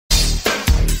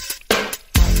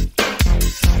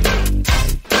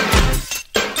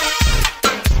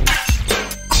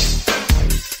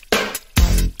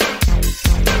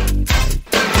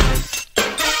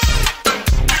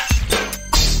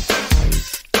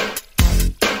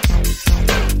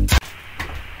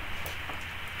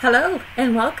Hello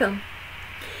and welcome.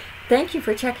 Thank you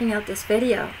for checking out this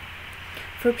video.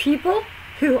 For people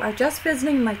who are just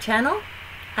visiting my channel,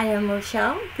 I am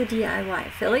Rochelle, the DIY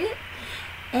affiliate,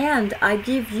 and I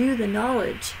give you the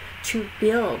knowledge to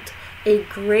build a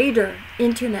greater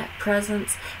internet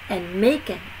presence and make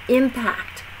an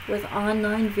impact with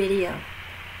online video.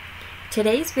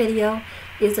 Today's video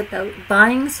is about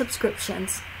buying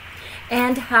subscriptions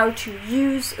and how to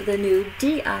use the new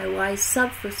DIY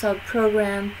SUB4SUB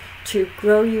program to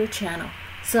grow your channel.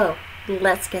 So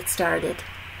let's get started.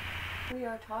 We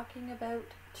are talking about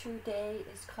today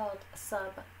is called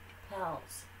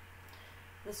SUB4SUB.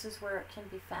 This is where it can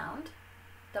be found,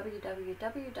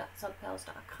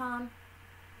 www.sub4SUB.com.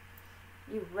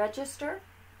 You register,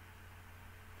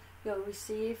 you'll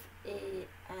receive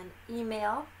an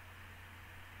email,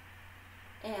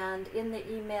 and in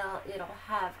the email it'll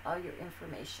have all your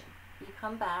information. You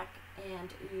come back and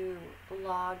you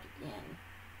log in.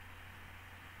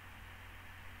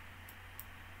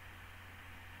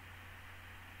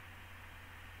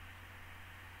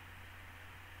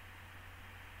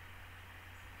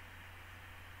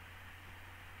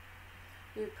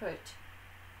 You put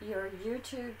your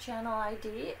YouTube channel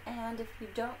ID, and if you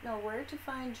don't know where to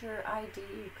find your ID,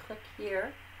 you click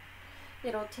here.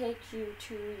 It'll take you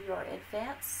to your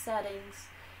advanced settings,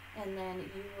 and then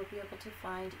you will be able to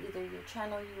find either your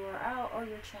channel URL or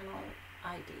your channel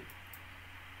ID.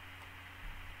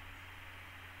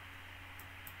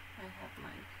 I have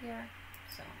mine here,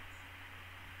 so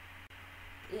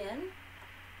in.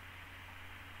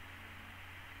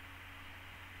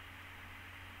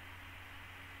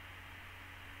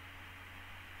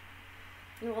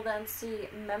 You will then see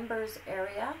members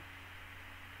area.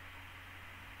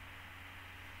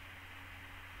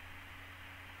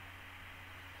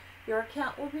 Your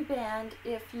account will be banned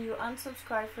if you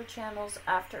unsubscribe for channels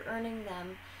after earning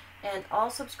them, and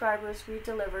all subscribers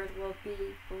redelivered will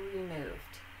be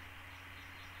removed.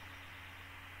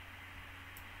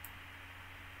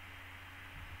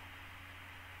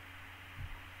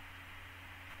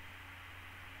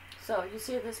 So you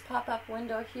see this pop-up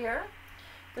window here.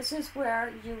 This is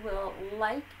where you will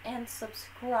like and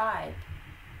subscribe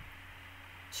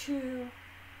to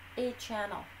a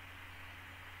channel.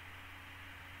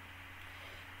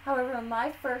 However,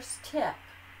 my first tip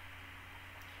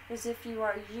is, if you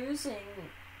are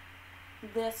using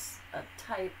this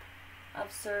type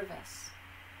of service,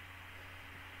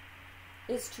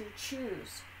 is to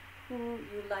choose who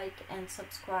you like and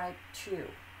subscribe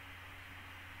to.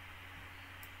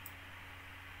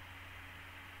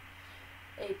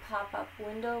 A pop-up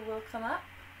window will come up.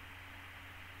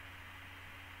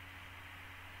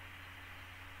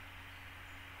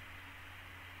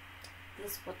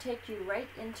 This will take you right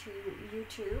into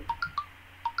YouTube.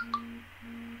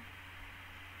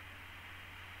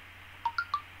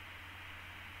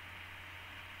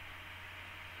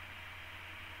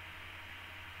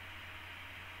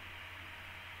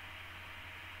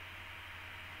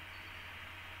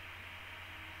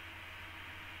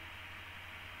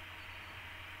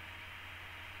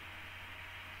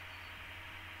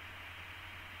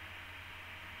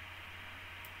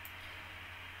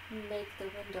 Make the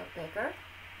window bigger.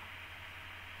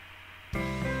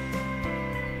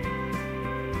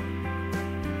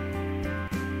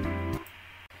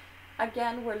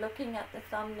 Again, we're looking at the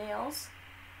thumbnails.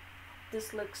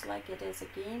 This looks like it is a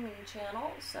gaming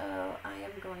channel, so I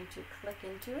am going to click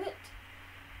into it.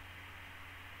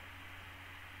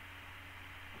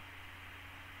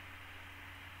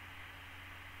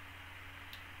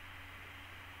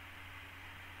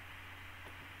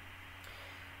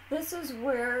 This is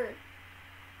where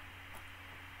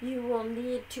you will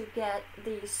need to get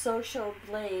the Social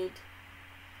Blade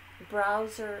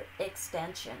browser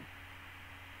extension.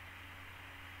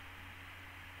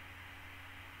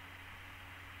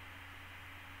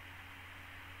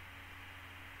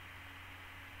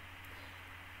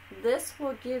 This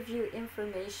will give you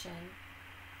information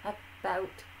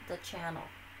about the channel,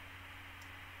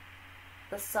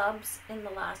 the subs in the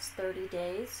last 30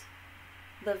 days,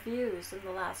 the views in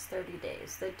the last 30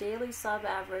 days, the daily sub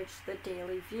average, the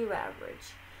daily view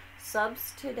average,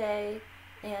 subs today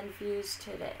and views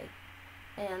today.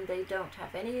 And they don't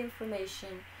have any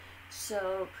information,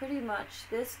 so pretty much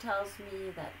this tells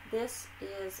me that this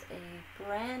is a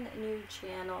brand new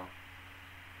channel,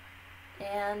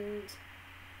 and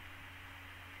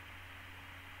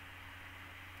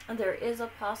there is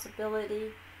a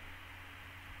possibility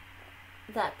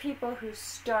that people who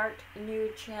start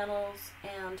new channels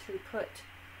and who put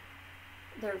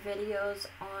their videos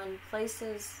on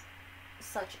places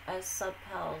such as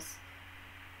SUB4SUB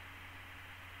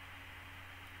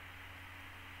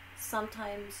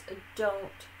sometimes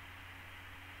don't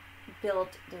build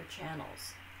their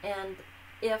channels. And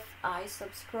if I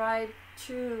subscribe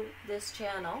to this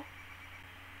channel,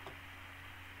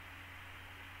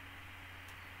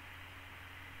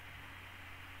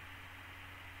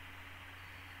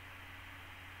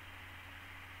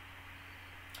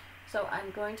 so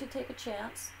I'm going to take a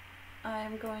chance.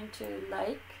 I'm going to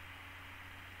like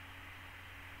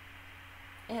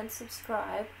and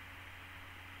subscribe.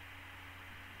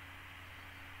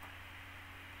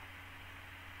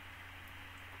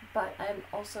 But I'm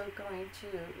also going to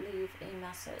leave a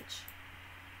message.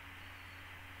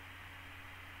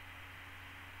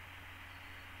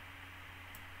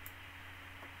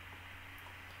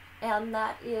 And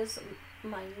that is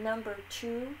my number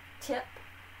 2 tip,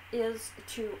 is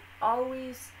to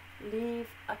always leave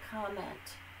a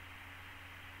comment.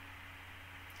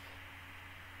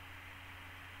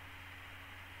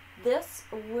 This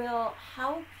will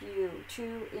help you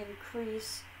to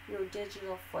increase your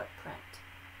digital footprint.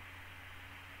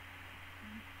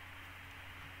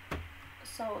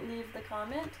 So leave the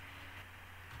comment.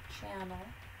 Channel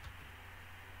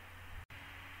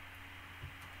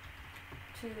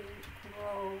to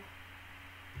grow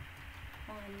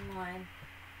online.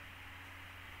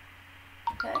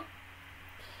 Okay?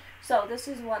 So this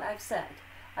is what I've said.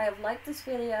 I have liked this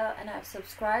video and I've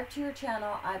subscribed to your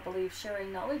channel. I believe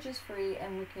sharing knowledge is free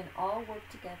and we can all work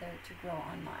together to grow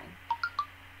online.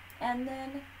 And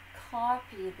then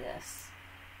copy this.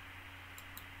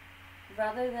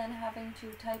 Rather than having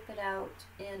to type it out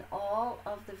in all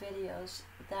of the videos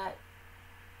that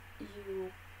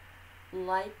you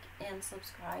like and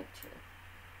subscribe to.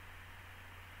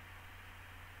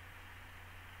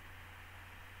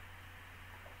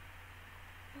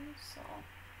 So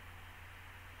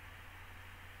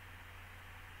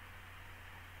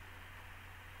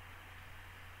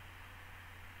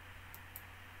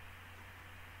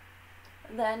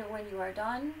then when you are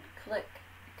done, click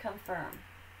confirm.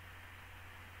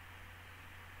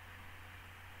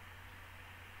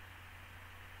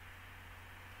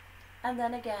 And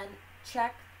then again,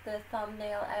 check the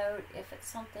thumbnail out. If it's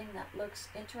something that looks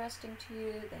interesting to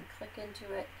you, then click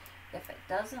into it. If it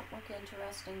doesn't look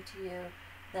interesting to you,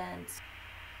 then...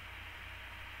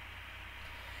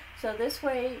 So this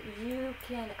way you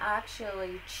can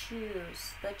actually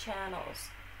choose the channels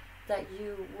that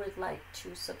you would like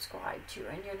to subscribe to,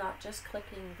 and you're not just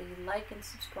clicking the like and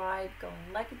subscribe, going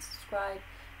like and subscribe,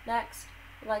 next,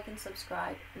 like and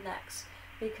subscribe, next,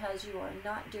 because you are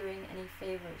not doing any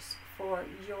favors for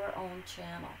your own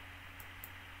channel.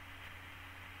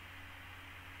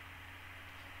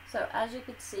 So as you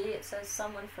can see, it says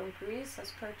someone from Greece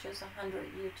has purchased 100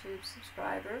 YouTube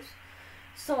subscribers.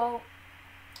 So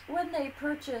when they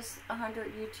purchase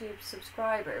 100 YouTube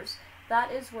subscribers,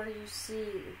 that is where you see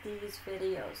these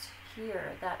videos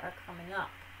here that are coming up.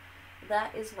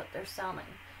 That is what they're selling.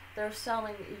 They're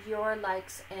selling your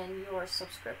likes and your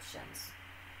subscriptions.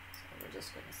 So we're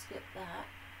just going to skip that.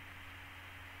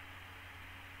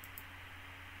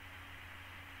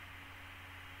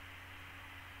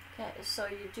 Okay, so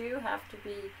you do have to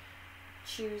be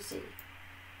choosy.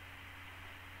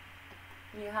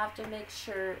 You have to make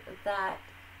sure that,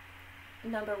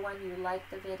 number one, you like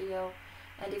the video,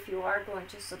 and if you are going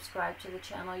to subscribe to the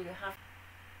channel, you have to.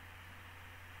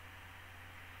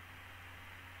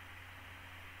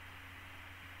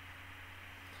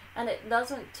 And it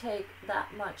doesn't take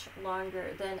that much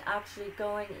longer than actually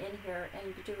going in here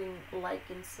and doing like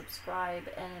and subscribe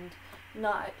and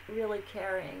not really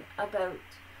caring about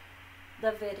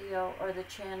the video or the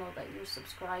channel that you're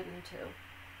subscribing to.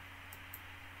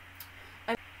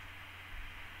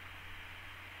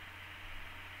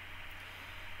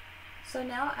 So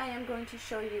now I am going to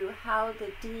show you how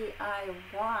the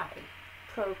DIY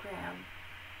program,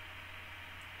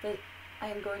 I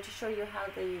am going to show you how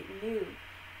the new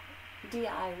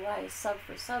DIY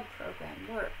SUB4SUB program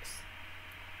works.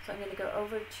 So I'm going to go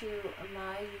over to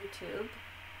my YouTube.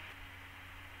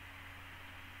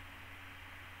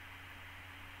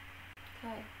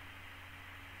 Okay.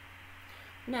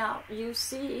 Now you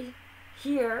see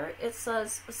here it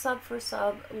says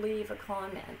SUB4SUB Leave A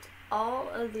Comment. All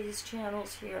of these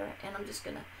channels here, and I'm just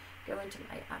going to go into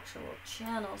my actual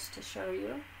channels to show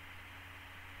you.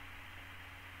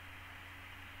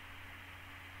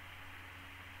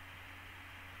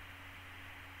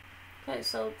 Okay,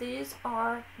 so these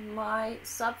are my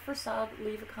SUB4SUB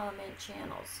Leave A Comment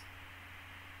channels.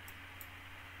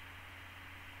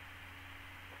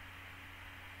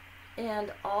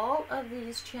 And all of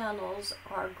these channels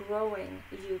are growing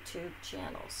YouTube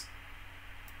channels.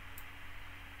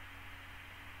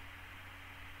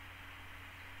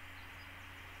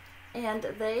 and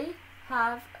they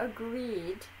have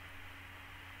agreed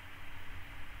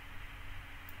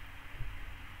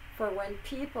for when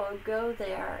people go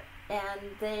there and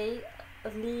they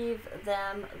leave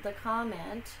them the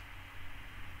comment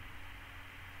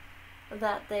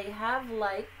that they have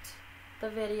liked the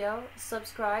video,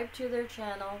 subscribed to their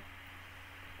channel,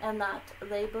 and that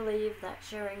they believe that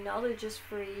sharing knowledge is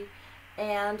free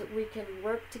and we can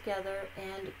work together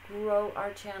and grow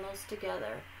our channels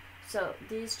together. So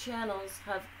these channels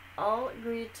have all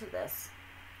agreed to this.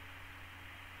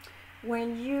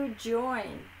 When you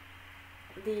join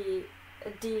the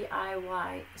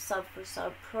DIY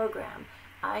SUB4SUB program,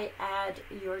 I add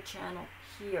your channel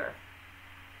here.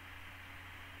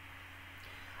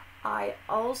 I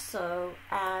also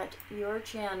add your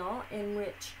channel in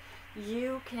which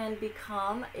you can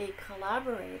become a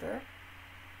collaborator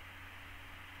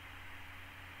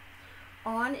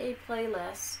on a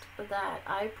playlist that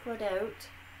I put out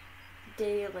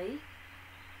daily.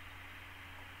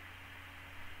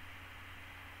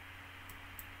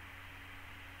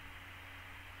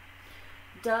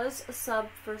 Does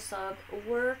SUB4SUB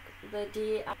work the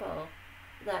people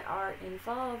that are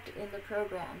involved in the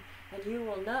program? And you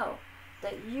will know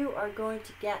that you are going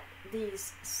to get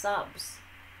these subs.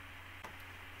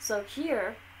 So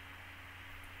here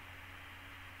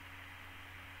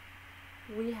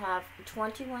we have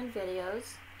 21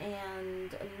 videos,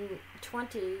 and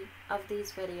 20 of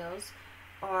these videos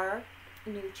are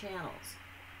new channels.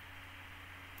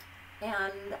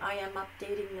 And I am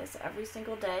updating this every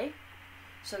single day.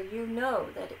 So you know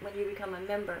that when you become a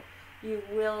member, you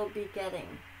will be getting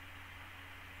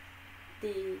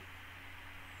the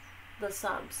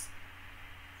subs.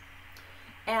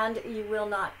 And you will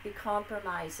not be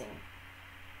compromising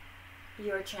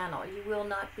your channel. You will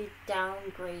not be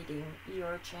downgrading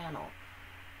your channel.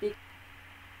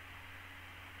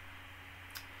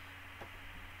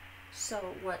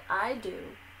 So what I do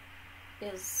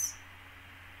is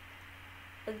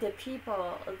the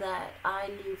people that I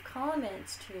leave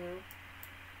comments to,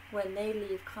 when they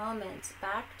leave comments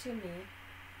back to me,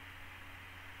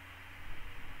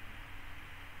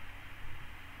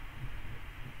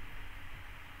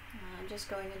 I'm just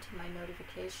going into my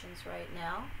notifications right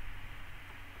now.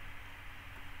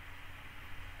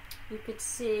 You could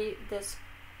see this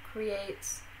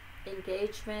creates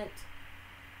engagement.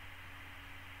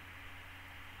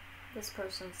 This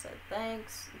person said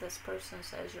thanks. This person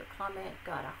says your comment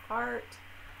got a heart.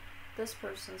 This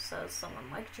person says someone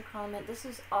liked your comment. This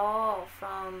is all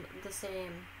from the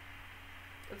same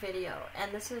video,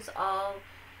 and this is all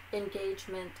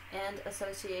engagement and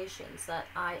associations that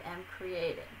I am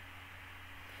creating.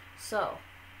 So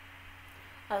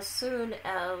as soon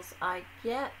as I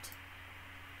get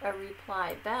a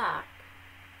reply back,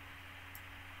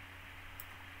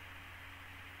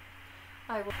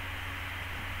 I will.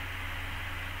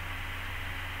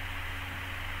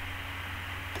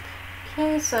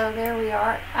 Okay, so there we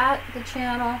are at the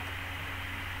channel.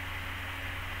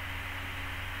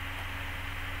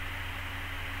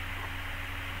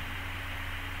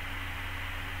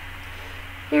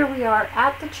 Here we are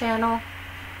at the channel.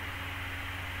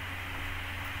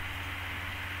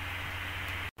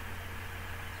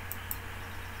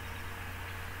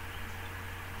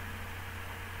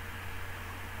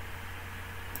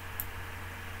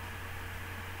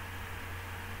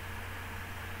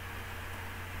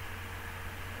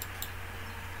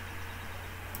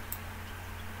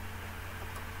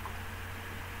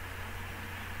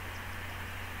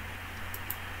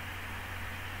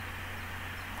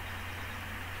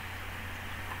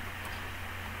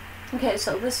 Okay,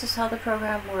 so this is how the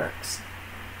program works.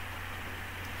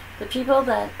 The people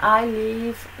that I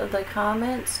leave the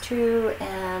comments to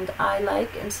and I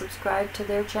like and subscribe to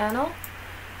their channel,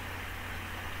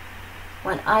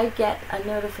 when I get a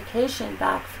notification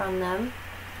back from them,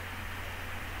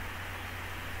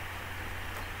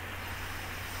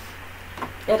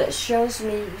 it shows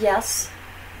me, yes,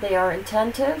 they are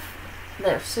attentive,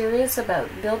 they're serious about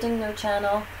building their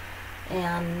channel,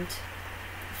 and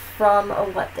from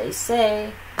what they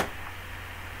say,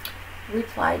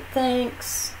 replied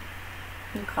thanks,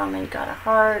 your comment got a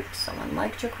heart, someone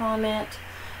liked your comment.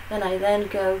 Then I then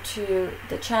go to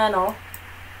the channel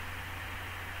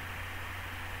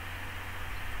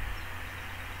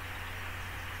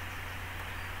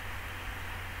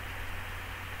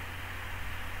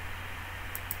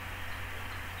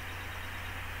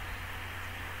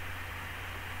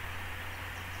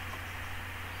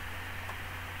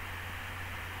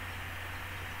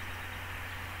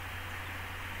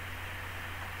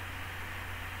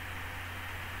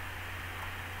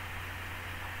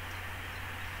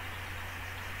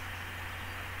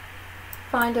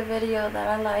find a video that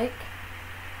I like,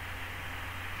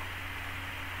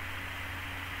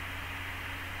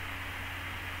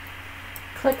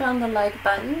 click on the like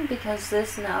button, because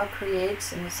this now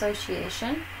creates an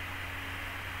association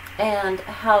and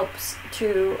helps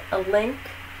to link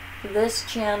this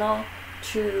channel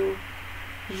to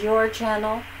your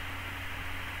channel.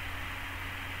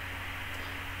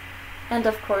 And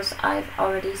of course, I've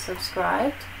already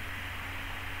subscribed.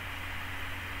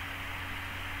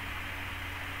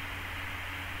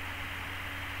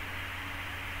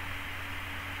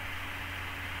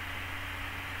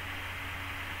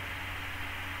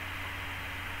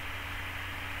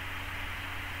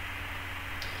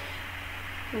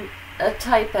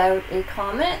 Type out a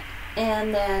comment,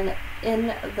 and then in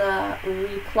the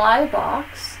reply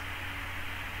box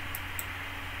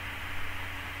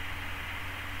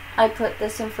I put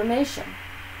this information.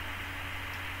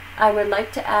 I would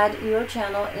like to add your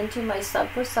channel into my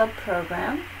SUB4SUB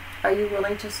program. Are you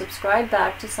willing to subscribe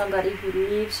back to somebody who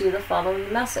leaves you the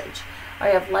following message? I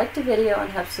have liked a video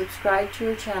and have subscribed to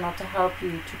your channel to help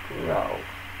you to grow.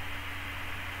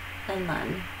 And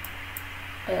then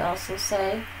I also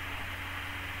say,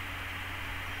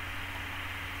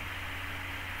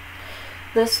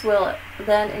 this will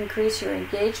then increase your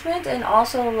engagement and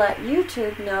also let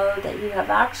YouTube know that you have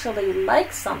actually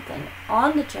liked something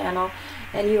on the channel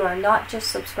and you are not just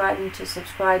subscribing to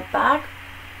subscribe back,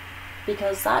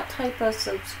 because that type of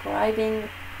subscribing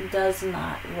does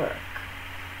not work.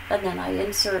 And then I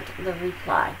insert the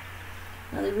reply.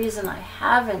 Now the reason I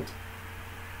haven't,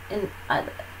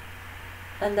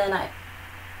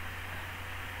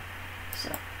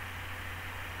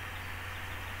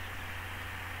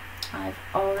 I've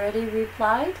already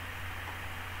replied.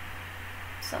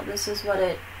 So this is what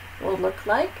it will look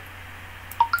like.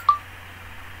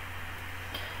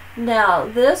 Now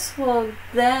this will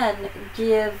then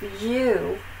give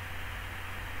you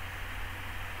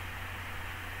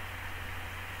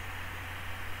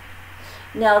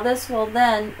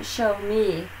show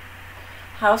me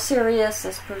how serious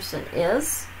this person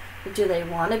is. Do they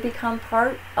want to become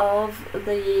part of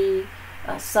the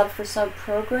SUB4SUB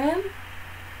program?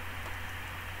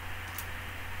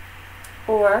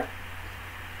 Or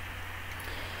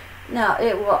now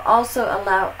it will also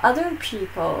allow other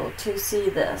people to see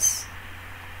this,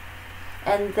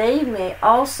 and they may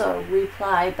also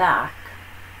reply back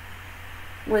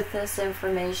with this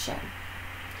information.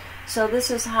 So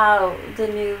this is how the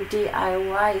new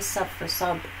DIY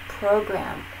SUB4SUB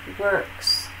program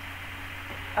works.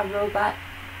 A robot.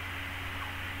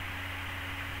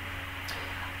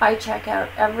 I check out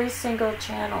every single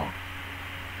channel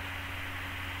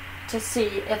to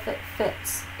see if it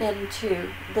fits into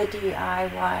the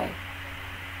DIY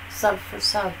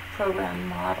SUB4SUB program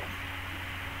model.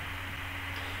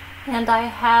 And I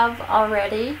have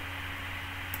already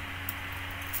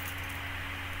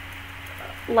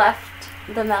left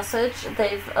the message.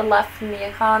 They've left me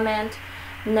a comment.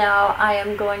 Now I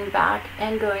am going back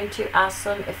and going to ask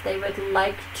them if they would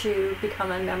like to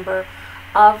become a member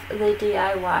of the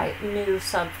DIY new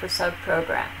SUB4SUB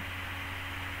program.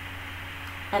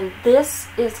 And this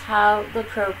is how the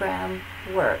program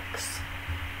works.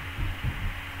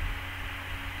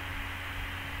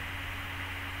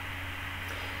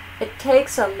 It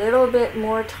takes a little bit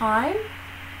more time,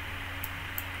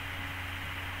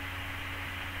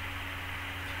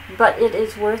 but it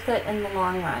is worth it in the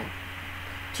long run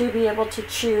to be able to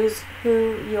choose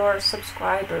who your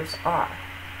subscribers are.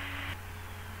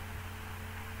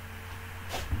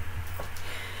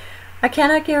 I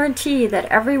cannot guarantee that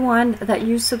everyone that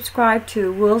you subscribe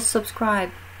to will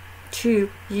subscribe to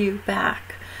you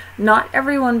back. Not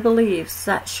everyone believes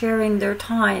that sharing their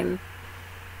time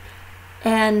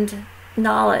and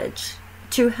knowledge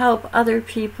to help other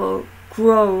people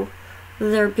grow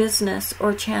their business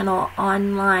or channel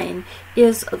online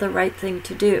is the right thing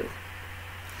to do.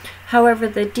 However,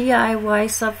 the DIY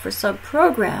SUB4SUB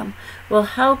program will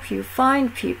help you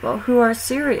find people who are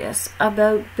serious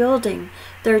about building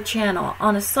their channel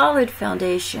on a solid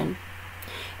foundation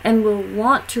and will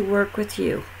want to work with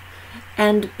you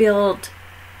and build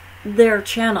their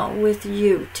channel with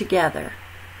you together.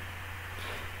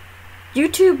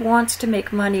 YouTube wants to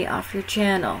make money off your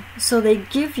channel, so they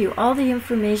give you all the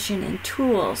information and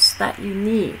tools that you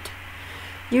need.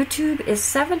 YouTube is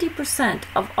 70%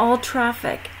 of all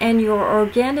traffic, and your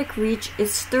organic reach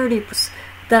is 30%.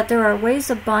 That there are ways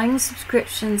of buying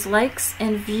subscriptions, likes,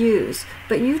 and views,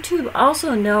 but YouTube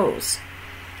also knows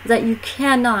that you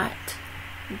cannot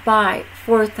buy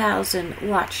 4,000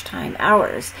 watch time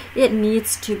hours. It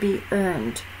needs to be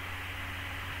earned.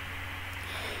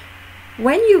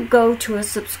 When you go to a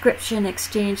subscription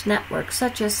exchange network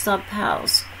such as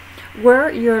SUB4SUB,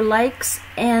 where your likes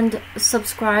and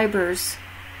subscribers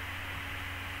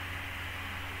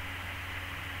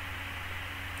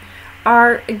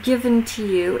are given to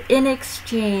you in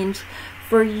exchange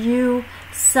for you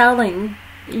selling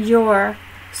your...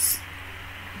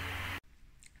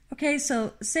 Okay,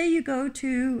 so say you go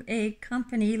to a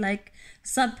company like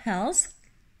SUB4SUB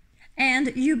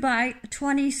and you buy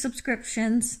 20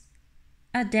 subscriptions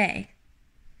a day.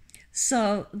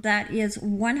 So that is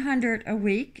 100 a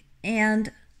week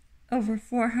and over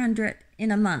 400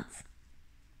 in a month.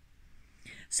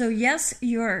 So yes,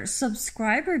 your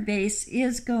subscriber base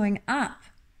is going up,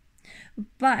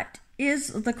 but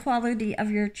is the quality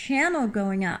of your channel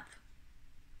going up?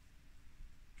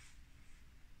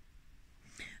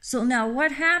 So now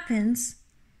what happens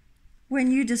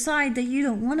when you decide that you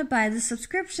don't want to buy the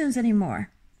subscriptions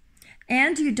anymore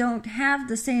and you don't have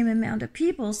the same amount of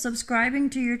people subscribing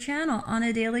to your channel on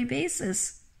a daily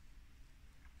basis?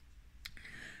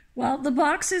 Well, the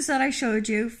boxes that I showed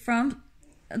you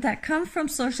that come from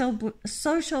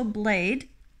Social Blade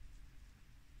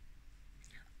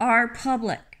are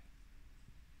public,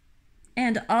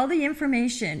 and all the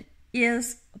information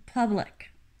is public.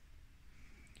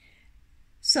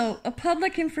 So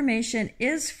public information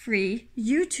is free.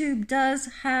 YouTube does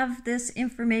have this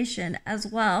information as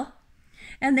well,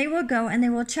 and they will go and they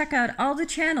will check out all the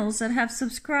channels that have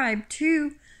subscribed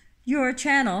to your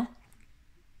channel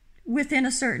within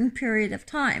a certain period of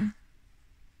time.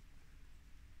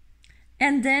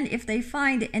 And then if they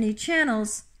find any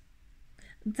channels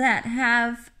that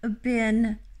have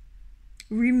been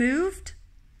removed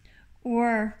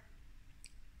or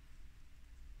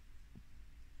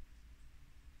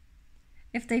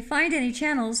if they find any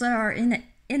channels that are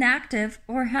inactive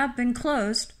or have been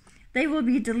closed, they will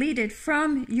be deleted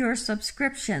from your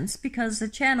subscriptions because the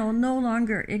channel no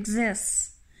longer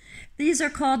exists. These are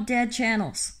called dead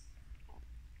channels.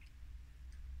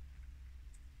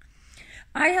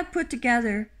 I have put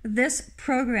together this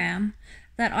program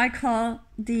that I call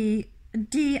the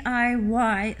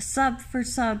DIY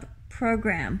SUB4SUB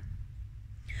program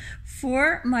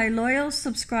for my loyal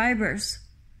subscribers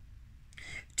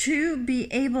to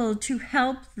be able to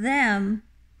help them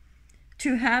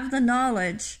to have the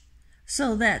knowledge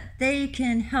so that they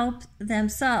can help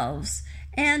themselves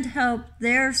and help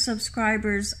their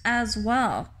subscribers as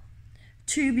well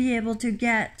to be able to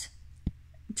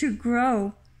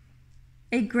grow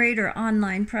a greater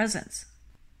online presence.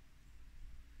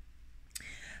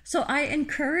 So I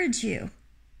encourage you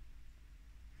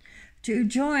to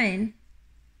join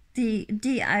the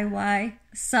DIY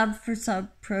SUB4SUB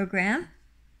program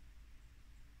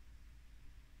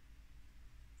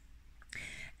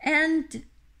and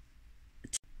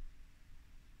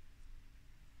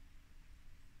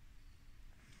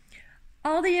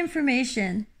all the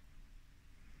information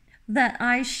that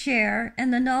I share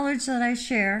and the knowledge that I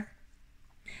share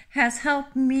has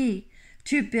helped me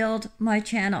to build my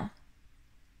channel.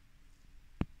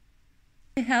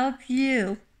 To help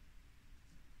you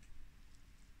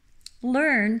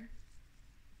learn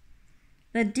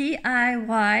the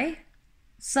DIY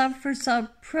SUB4SUB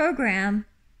program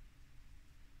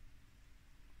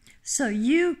so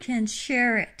you can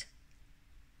share it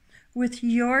with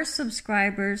your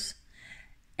subscribers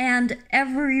and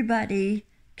everybody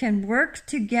can work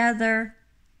together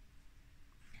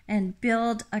and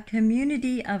build a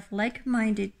community of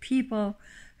like-minded people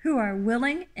who are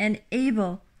willing and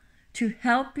able to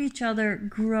help each other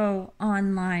grow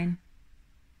online.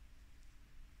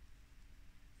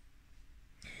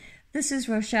 This is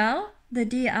Rochelle, the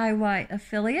DIY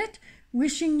affiliate,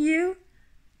 wishing you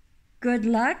good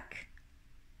luck.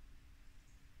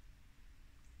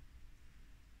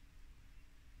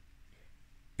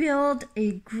 Build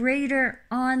a greater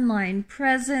online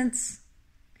presence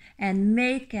and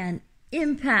make an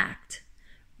impact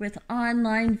with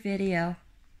online video.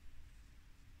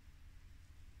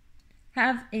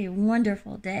 Have a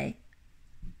wonderful day.